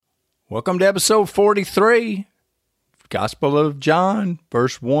Welcome to episode 43, Gospel of John,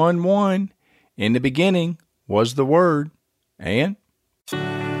 verse 1:1. In the beginning was the Word, and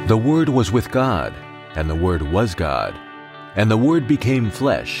the Word was with God, and the Word was God, and the Word became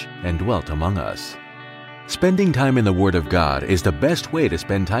flesh and dwelt among us. Spending time in the Word of God is the best way to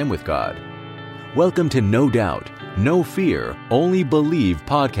spend time with God. Welcome to No Doubt, No Fear, Only Believe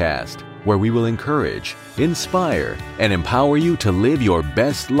podcast, where we will encourage, inspire, and empower you to live your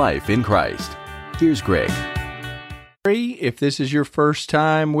best life in Christ. Here's Greg. If this is your first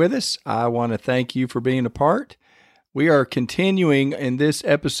time with us, I want to thank you for being a part. We are continuing in this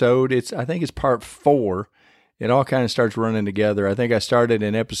episode. I think it's part 4. It all kind of starts running together. I think I started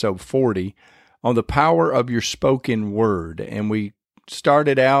in episode 40 on the power of your spoken word. And we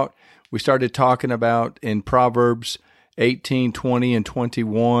started talking about in Proverbs 18, 20, and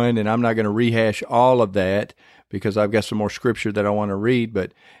 21, and I'm not going to rehash all of that because I've got some more scripture that I want to read.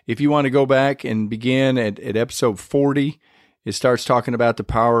 But if you want to go back and begin at episode 40, it starts talking about the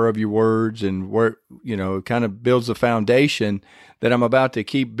power of your words and where, it kind of builds the foundation that I'm about to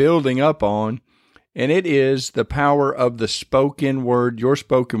keep building up on. And it is the power of the spoken word, your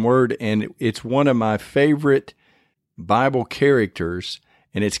spoken word. And it's one of my favorite Bible characters,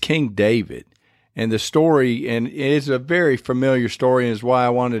 and it's King David. And the story, and it is a very familiar story, and is why I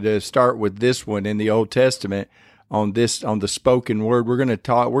wanted to start with this one in the Old Testament on the spoken word. We're going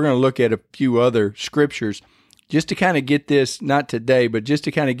to look at a few other scriptures just to kind of get this, not today, but just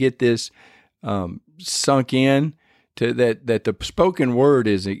to kind of get this sunk in to that the spoken word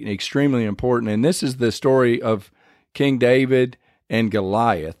is extremely important. And this is the story of King David and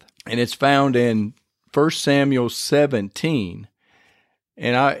Goliath, and it's found in 1 Samuel 17.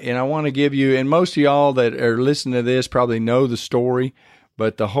 And I want to give you, and most of y'all that are listening to this probably know the story,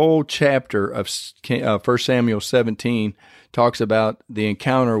 but the whole chapter of 1 Samuel 17 talks about the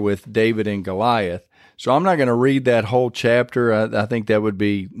encounter with David and Goliath. So I'm not going to read that whole chapter. I think that would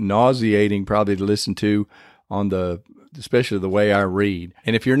be nauseating probably to listen to especially the way I read.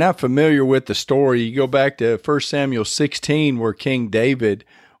 And if you're not familiar with the story, you go back to 1 Samuel 16 where King David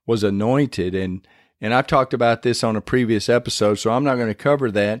was anointed, and I've talked about this on a previous episode, so I'm not going to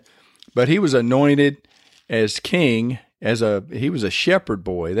cover that. But he was anointed as king, he was a shepherd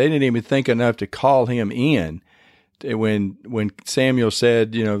boy. They didn't even think enough to call him in. When Samuel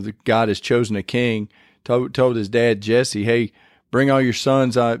said, God has chosen a king, told his dad Jesse, hey, bring all your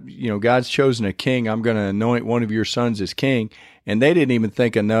sons. God's chosen a king. I'm going to anoint one of your sons as king. And they didn't even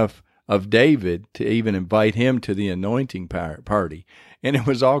think enough of David to even invite him to the anointing party. And it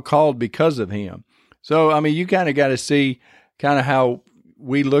was all called because of him. So, you kind of got to see kind of how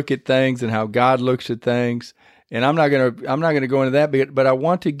we look at things and how God looks at things. And I'm not going to go into that, but I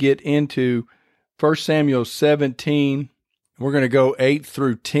want to get into 1 Samuel 17. We're going to go 8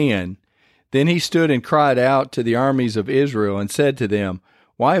 through 10. Then he stood and cried out to the armies of Israel and said to them,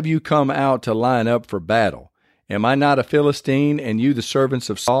 why have you come out to line up for battle? Am I not a Philistine, and you the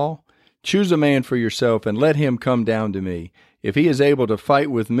servants of Saul? Choose a man for yourself and let him come down to me. If he is able to fight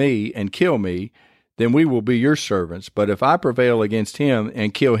with me and kill me, then we will be your servants. But if I prevail against him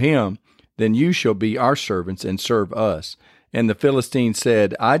and kill him, then you shall be our servants and serve us. And the Philistine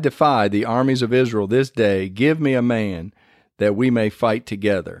said, I defy the armies of Israel this day. Give me a man that we may fight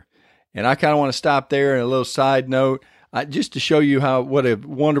together. And I kind of want to stop there and a little side note, just to show you what a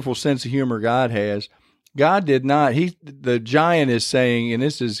wonderful sense of humor God has. God did not, the giant is saying, and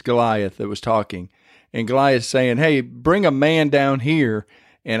this is Goliath that was talking, and Goliath is saying, hey, bring a man down here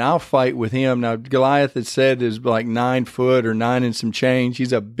and I'll fight with him. Now, Goliath, it said, is like 9 foot or 9 and some change.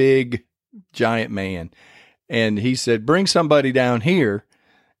 He's a big, giant man. And he said, bring somebody down here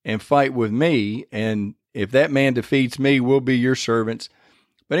and fight with me. And if that man defeats me, we'll be your servants.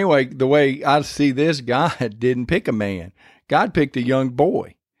 But anyway, the way I see this, God didn't pick a man. God picked a young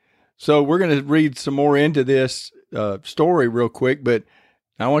boy. So we're going to read some more into this story real quick. But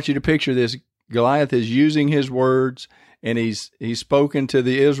I want you to picture this. Goliath is using his words, and he's spoken to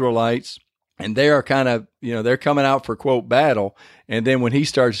the Israelites, and they are kind of, they're coming out for, quote, battle. And then when he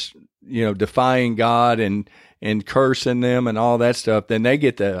starts, defying God and cursing them and all that stuff, then they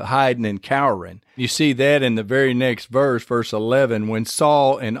get to hiding and cowering. You see that in the very next verse, verse 11. When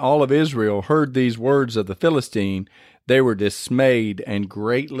Saul and all of Israel heard these words of the Philistine, they were dismayed and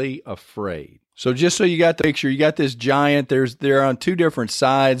greatly afraid. So just so you got the picture, you got this giant. They're on two different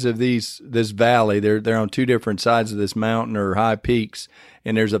sides of this valley. They're on two different sides of this mountain or high peaks,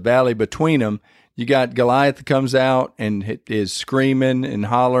 and there's a valley between them. You got Goliath that comes out and is screaming and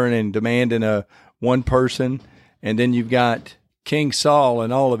hollering and demanding one person, and then you've got King Saul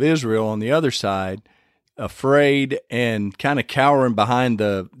and all of Israel on the other side afraid and kind of cowering behind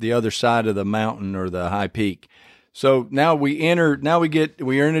the other side of the mountain or the high peak. So now we're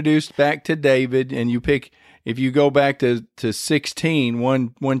introduced back to David, and if you go back to 16,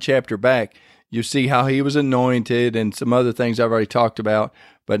 one chapter back, you see how he was anointed and some other things I've already talked about,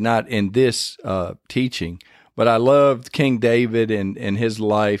 but not in this teaching. But I loved King David and his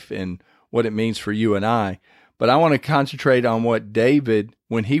life and what it means for you and I. But I want to concentrate on what David,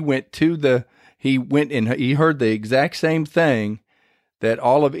 when he went and he heard the exact same thing that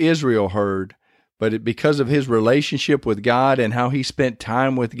all of Israel heard, but because of his relationship with God and how he spent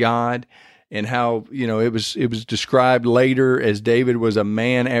time with God, and how, it was described later as David was a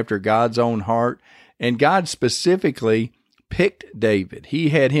man after God's own heart. And God specifically picked David. He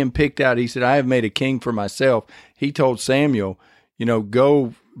had him picked out. He said, I have made a king for myself. He told Samuel,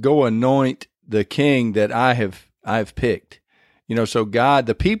 go anoint the king that I've picked. So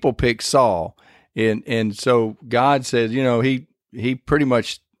the people picked Saul. And so God says, he pretty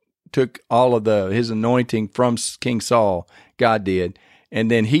much took all of his anointing from King Saul. God did. And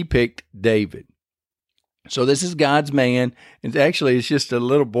then he picked David. So this is God's man. And actually, it's just a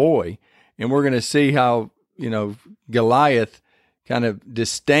little boy. And we're going to see how, Goliath kind of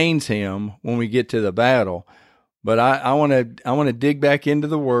disdains him when we get to the battle. But I want to dig back into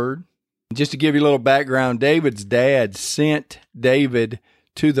the Word. Just to give you a little background, David's dad sent David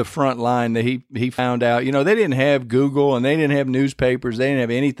to the front line that he found out. They didn't have Google and they didn't have newspapers. They didn't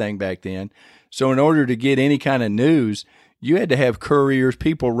have anything back then. So in order to get any kind of news, you had to have couriers,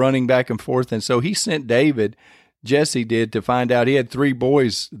 people running back and forth. And so he sent David, Jesse did, to find out. He had 3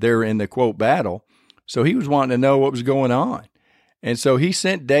 boys there in the, quote, battle. So he was wanting to know what was going on. And so he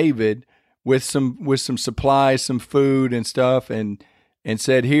sent David with some supplies, some food and stuff, and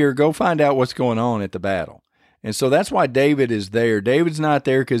said, here, go find out what's going on at the battle. And so that's why David is there. David's not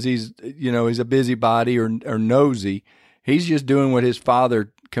there because he's a busybody or nosy. He's just doing what his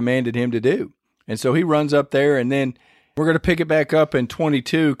father commanded him to do. And so he runs up there, and then we're going to pick it back up in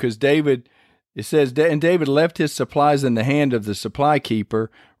 22 because it says, and David left his supplies in the hand of the supply keeper,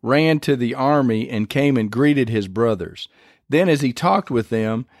 ran to the army, and came and greeted his brothers. Then as he talked with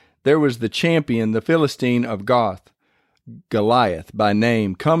them, there was the champion, the Philistine of Gath, Goliath by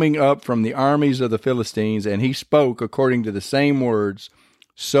name, coming up from the armies of the Philistines, and he spoke according to the same words.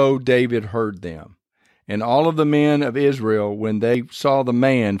 So David heard them. And all of the men of Israel, when they saw the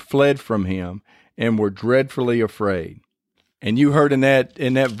man, fled from him and were dreadfully afraid. And you heard in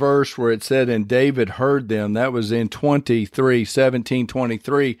that verse where it said, and David heard them, that was in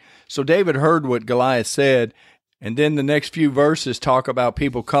 17:23. So David heard what Goliath said, and then the next few verses talk about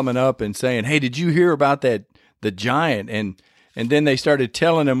people coming up and saying, hey, did you hear about the giant? And then they started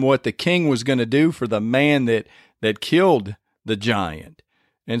telling him what the king was going to do for the man that killed the giant.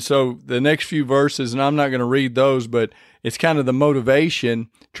 And so the next few verses, and I'm not going to read those, but it's kind of the motivation,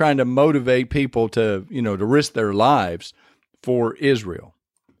 trying to motivate people to risk their lives for Israel.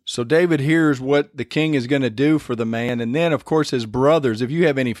 So David hears what the king is going to do for the man. And then, of course, his brothers, if you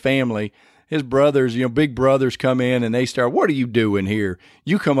have any family, his brothers, big brothers come in and they start, what are you doing here?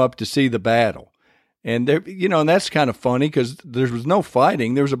 You come up to see the battle. And and that's kind of funny because there was no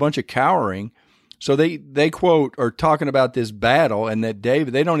fighting. There was a bunch of cowering. So they quote, are talking about this battle, and that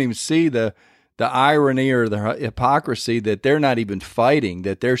David, they don't even see the irony or the hypocrisy that they're not even fighting,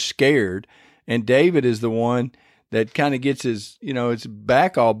 that they're scared. And David is the one that kind of gets his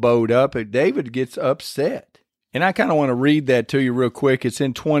back all bowed up, and David gets upset. And I kind of want to read that to you real quick. It's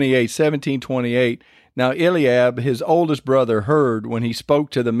in 17:28. Now Eliab, his oldest brother, heard when he spoke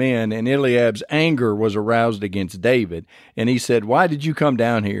to the men, and Eliab's anger was aroused against David. And he said, why did you come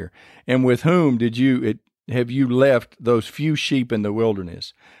down here? And with whom have you left those few sheep in the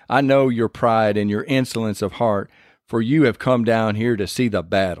wilderness? I know your pride and your insolence of heart, for you have come down here to see the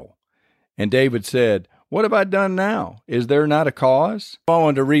battle. And David said, what have I done now? Is there not a cause? I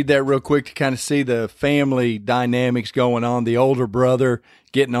wanted to read that real quick to kind of see the family dynamics going on, the older brother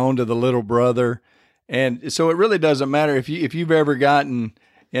getting on to the little brother. And so it really doesn't matter if you've ever gotten,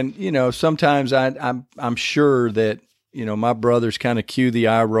 and sometimes I'm sure that my brothers kind of cue the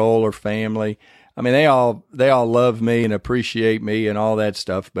eye roll, or family. I mean, they all love me and appreciate me and all that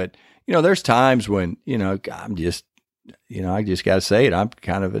stuff. But there's times when I'm just I just got to say it. I'm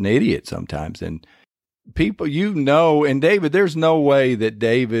kind of an idiot sometimes, and people, and David, there's no way that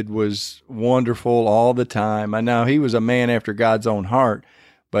David was wonderful all the time. I know he was a man after God's own heart,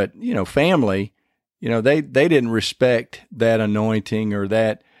 but family. They didn't respect that anointing, or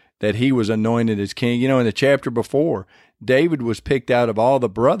that he was anointed as king. In the chapter before, David was picked out of all the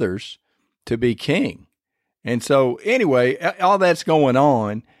brothers to be king. And so anyway, all that's going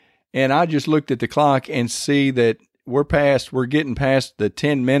on. And I just looked at the clock and see that we're getting past the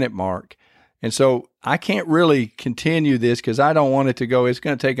 10-minute mark. And so I can't really continue this because I don't want it to go. It's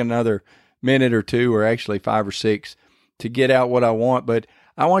going to take another minute or two, or actually 5 or 6, to get out what I want. But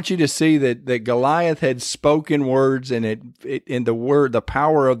I want you to see that Goliath had spoken words, and the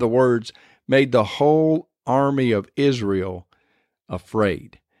power of the words made the whole army of Israel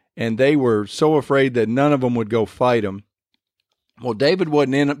afraid. And they were so afraid that none of them would go fight him. Well, David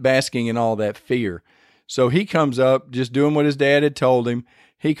wasn't basking in all that fear. So he comes up just doing what his dad had told him.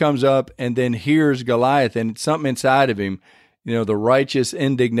 He comes up and then hears Goliath, and something inside of him, the righteous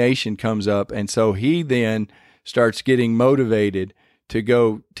indignation comes up. And so he then starts getting motivated to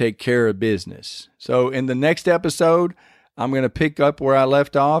go take care of business. So in the next episode, I'm going to pick up where I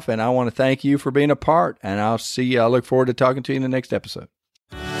left off, and I want to thank you for being a part, and I look forward to talking to you in the next episode.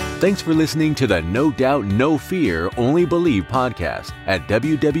 Thanks for listening to the No Doubt, No Fear, Only Believe podcast at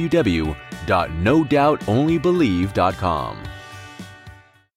www.nodoubtonlybelieve.com.